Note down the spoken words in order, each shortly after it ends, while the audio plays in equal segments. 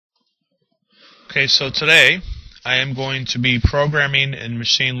Okay, so today I am going to be programming in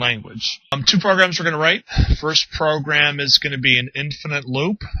machine language. Two programs we're going to write. First program is going to be an infinite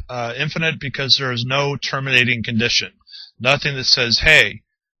loop. Infinite because there is no terminating condition. Nothing that says, hey,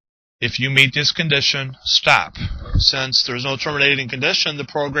 if you meet this condition, stop. Since there's no terminating condition, the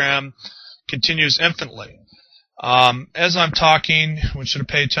program continues infinitely. As I'm talking, I want you to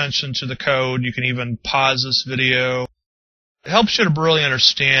pay attention to the code. You can even pause this video. It helps you to really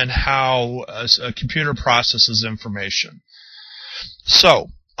understand how a computer processes information. So,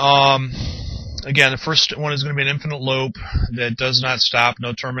 again, the first one is going to be an infinite loop that does not stop,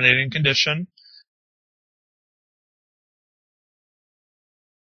 no terminating condition.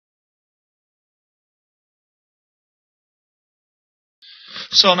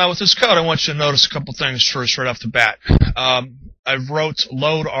 So now with this code, I want you to notice a couple things first right off the bat. I've wrote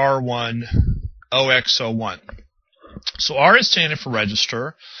load R1 OX01. So R is standing for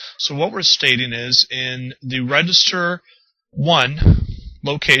register. So what we're stating is in the register 1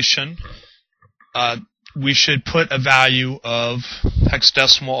 location, we should put a value of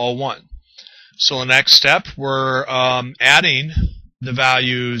hexadecimal 01. So the next step, we're adding the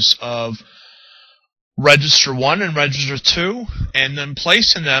values of register 1 and register 2 and then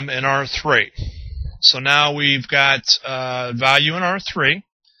placing them in R3. So now we've got value in R3.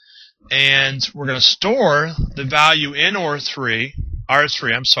 And we're going to store the value in R3,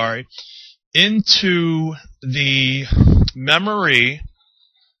 into the memory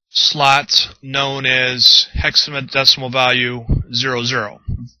slot known as hexadecimal value 00,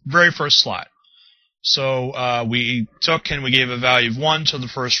 very first slot. So we took and we gave a value of 1 to the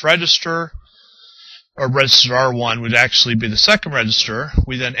first register, or register R1 would actually be the second register.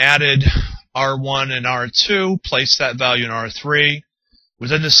 We then added R1 and R2, placed that value in R3,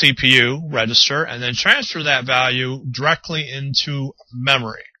 within the CPU register, and then transfer that value directly into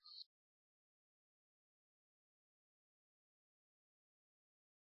memory.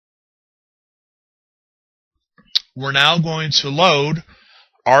 We're now going to load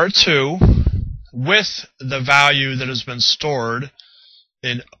R2 with the value that has been stored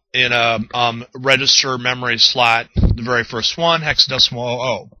in a register memory slot, the very first one,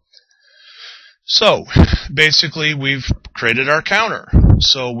 hexadecimal 00. So basically we've created our counter.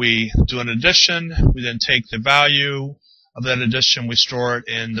 So we do an addition, we then take the value of that addition, we store it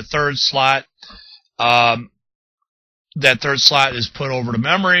in the third slot. That third slot is put over to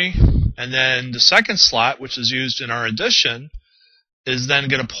memory, and then the second slot, which is used in our addition, is then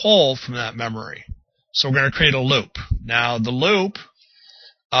going to pull from that memory. So we're going to create a loop. Now the loop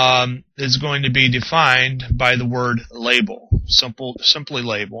is going to be defined by the word label. Simply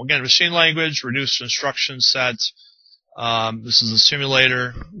label. Again, machine language, reduced instruction set. This is a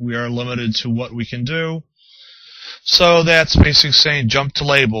simulator. We are limited to what we can do. So that's basically saying jump to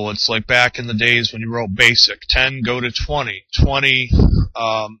label. It's like back in the days when you wrote BASIC. 10 go to 20. 20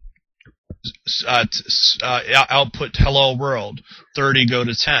 output hello world. 30 go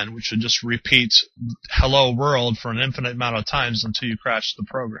to 10, which would just repeat hello world for an infinite amount of times until you crash the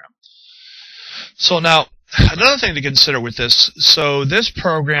program. So now, another thing to consider with this, so this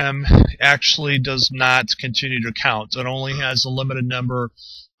program actually does not continue to count. It only has a limited number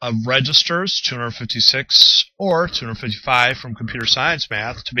of registers, 256 or 255 from computer science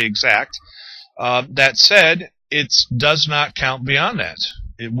math to be exact. That said, it does not count beyond that.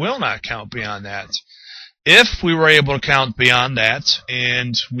 It will not count beyond that. If we were able to count beyond that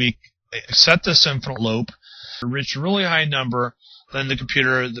and we set this infinite loop, reach a really high number, then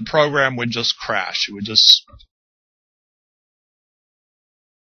the program would just crash. It would just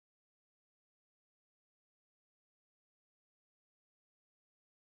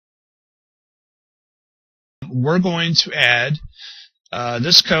we're going to add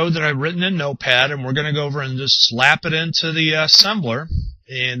this code that I've written in Notepad, and we're going to go over and just slap it into the assembler.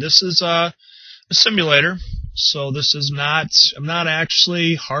 And this is a simulator, so this is not, I'm not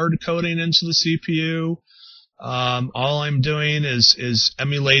actually hard coding into the CPU. All I'm doing is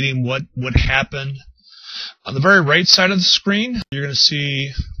emulating what would happen. On the very right side of the screen, you're going to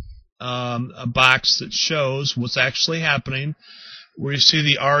see a box that shows what's actually happening, where you see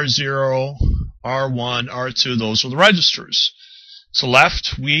the R0, R1, R2, those are the registers. To the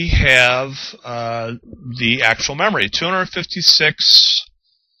left, we have the actual memory, 256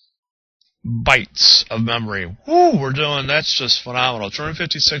 bytes of memory. Woo, that's just phenomenal.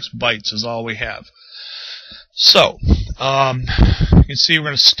 256 bytes is all we have. So, you can see we're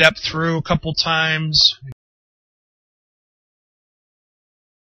going to step through a couple times. I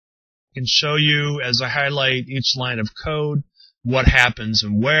can show you, as I highlight each line of code, what happens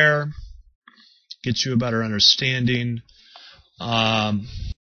and where. Get you a better understanding.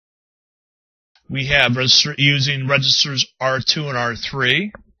 we have using registers R2 and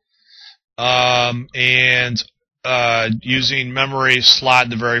R3, and using memory slot,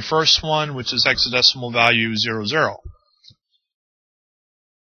 the very first one, which is hexadecimal value 00.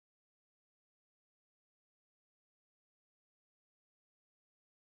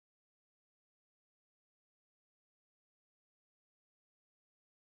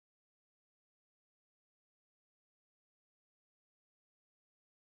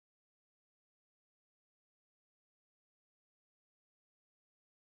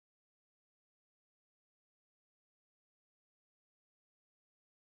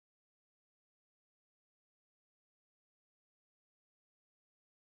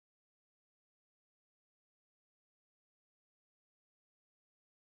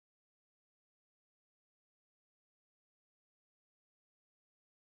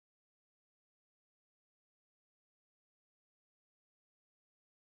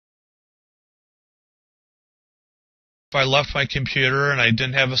 If I left my computer and I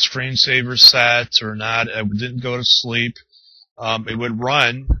didn't have a screensaver set or not, I didn't go to sleep, it would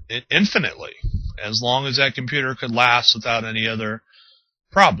run infinitely, as long as that computer could last without any other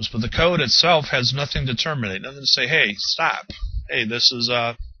problems. But the code itself has nothing to terminate, nothing to say, hey, stop. Hey, this is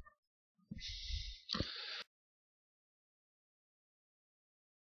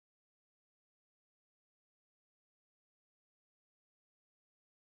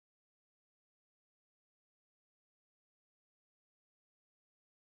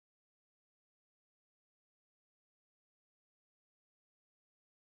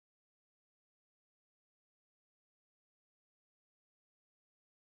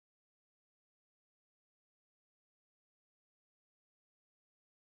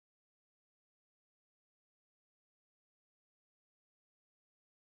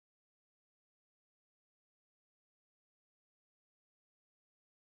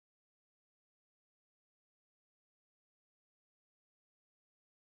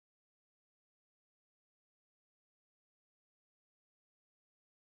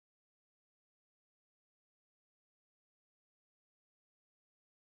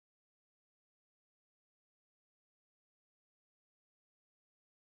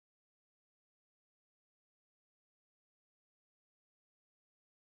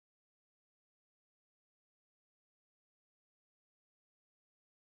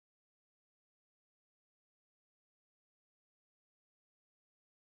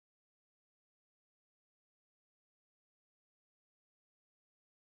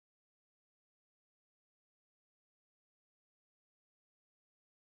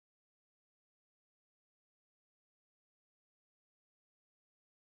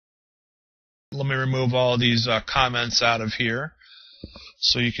let me remove all these comments out of here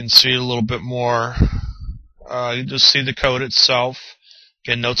so you can see a little bit more. You just see the code itself.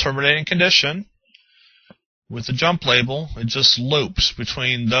 Again, no terminating condition. With the jump label, it just loops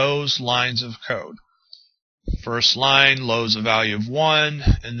between those lines of code. First line loads a value of 1,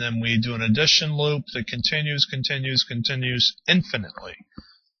 and then we do an addition loop that continues infinitely.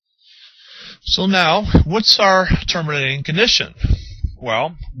 So now, what's our terminating condition?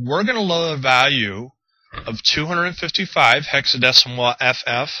 Well, we're going to load a value of 255 hexadecimal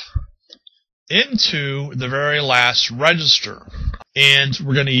FF into the very last register. And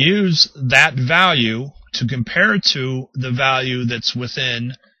we're going to use that value to compare it to the value that's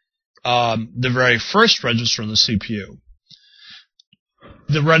within the very first register on the CPU.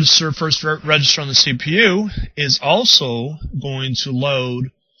 The first register on the CPU is also going to load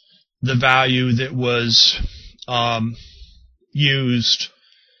the value that was used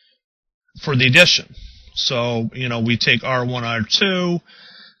for the addition. So, we take R1, R2,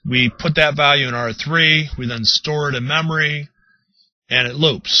 we put that value in R3, we then store it in memory, and it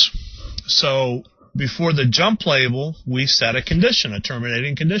loops. So, before the jump label, we set a condition, a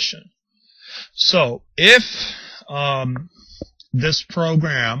terminating condition. So, if this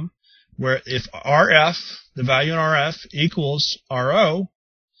program, where if RF, the value in RF equals RO,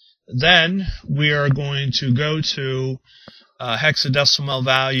 then we are going to go to hexadecimal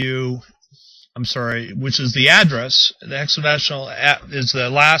value, which is the address. The hexadecimal is the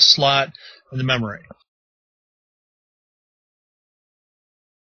last slot in the memory.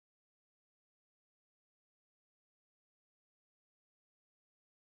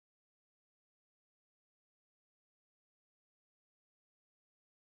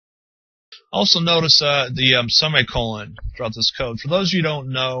 Also notice the semicolon throughout this code. For those of you who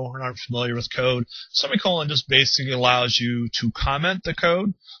don't know or aren't familiar with code, semicolon just basically allows you to comment the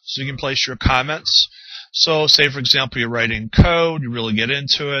code, so you can place your comments. So say, for example, you're writing code, you really get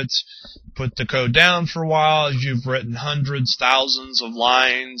into it, put the code down for a while, as you've written hundreds, thousands of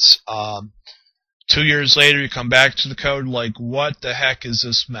lines, 2 years later, you come back to the code like, what the heck is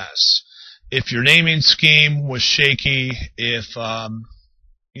this mess? If your naming scheme was shaky, if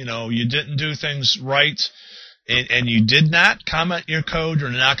you didn't do things right, and you did not comment your code, you're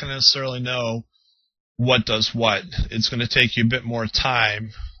not going to necessarily know what does what. It's going to take you a bit more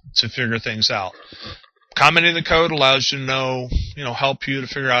time to figure things out. Commenting the code allows you to know, help you to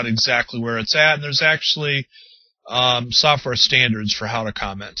figure out exactly where it's at, and there's actually software standards for how to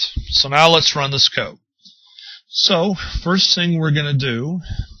comment. So now let's run this code. So first thing we're going to do,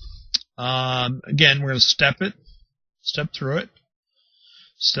 again, we're going to step through it,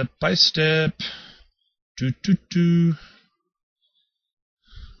 step by step. Throw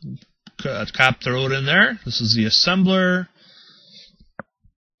it in there. This is the assembler.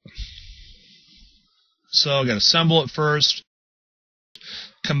 So I've got to assemble it first.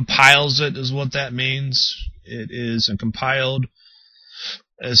 Compiles it is what that means. It is compiled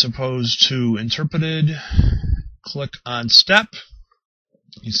as opposed to interpreted. Click on step.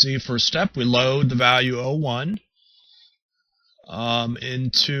 You see, first step, we load the value 01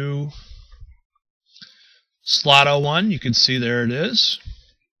 into slot 01. You can see there it is.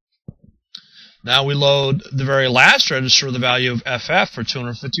 Now we load the very last register, the value of FF for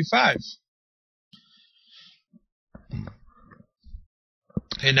 255.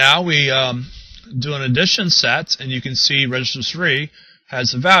 Okay, now we do an addition set, and you can see register 3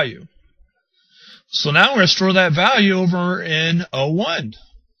 has a value. So now we're going to store that value over in 01.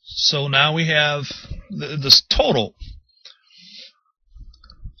 So now we have this total.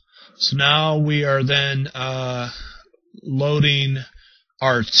 So now we are then loading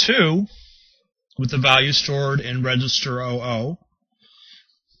R2 with the value stored in register 00.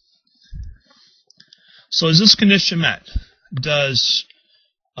 So is this condition met? Does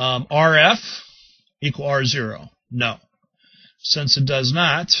RF equal R0? No. Since it does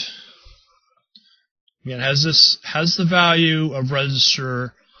not, again, has the value of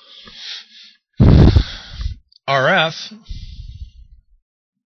register RF,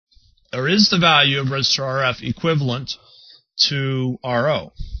 or is the value of register RF equivalent to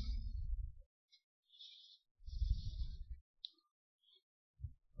RO?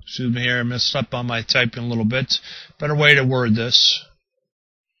 Excuse me here, I messed up on my typing a little bit. Better way to word this.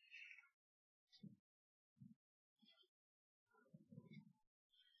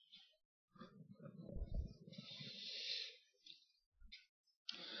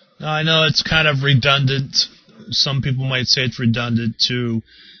 Now I know it's kind of redundant. Some people might say it's redundant to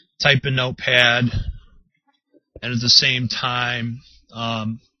type in Notepad and at the same time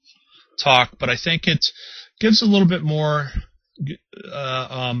talk, but I think it gives a little bit more. You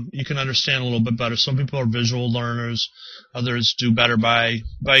can understand a little bit better. Some people are visual learners. Others do better by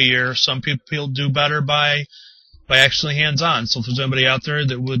ear. Some people do better by actually hands-on. So if there's anybody out there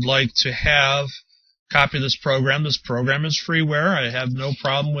that would like to have a copy of this program is freeware. I have no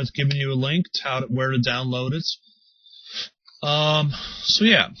problem with giving you a link to where to download it. So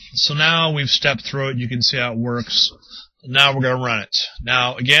yeah. So now we've stepped through it. You can see how it works. Now we're going to run it.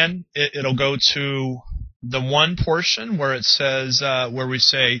 Now again, it'll go to the one portion where it says, where we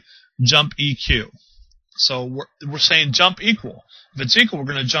say jump EQ. So we're saying jump equal. If it's equal, we're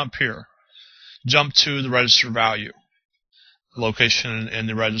going to jump here. Jump to the register value, location in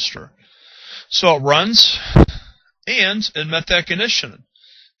the register. So it runs, and it met that condition.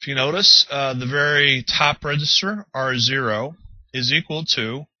 If you notice, the very top register, R0, is equal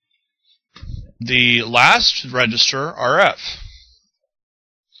to the last register, RF.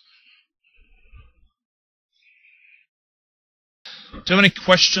 Do you have any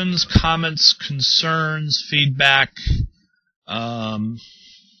questions, comments, concerns, feedback? Would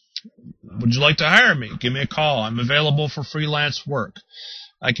you like to hire me? Give me a call. I'm available for freelance work.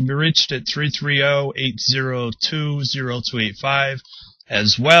 I can be reached at 330-802-0285.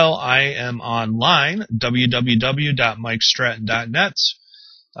 As well, I am online, www.mikestratton.net.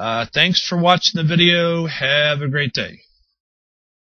 Thanks for watching the video. Have a great day.